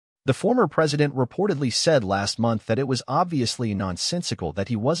The former president reportedly said last month that it was obviously nonsensical that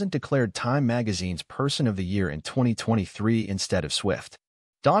he wasn't declared Time magazine's Person of the Year in 2023 instead of Swift.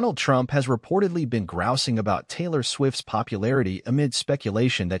 Donald Trump has reportedly been grousing about Taylor Swift's popularity amid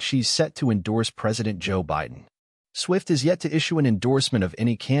speculation that she's set to endorse President Joe Biden. Swift is yet to issue an endorsement of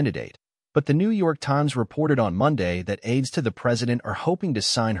any candidate, but the New York Times reported on Monday that aides to the president are hoping to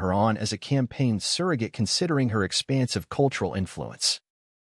sign her on as a campaign surrogate considering her expansive cultural influence.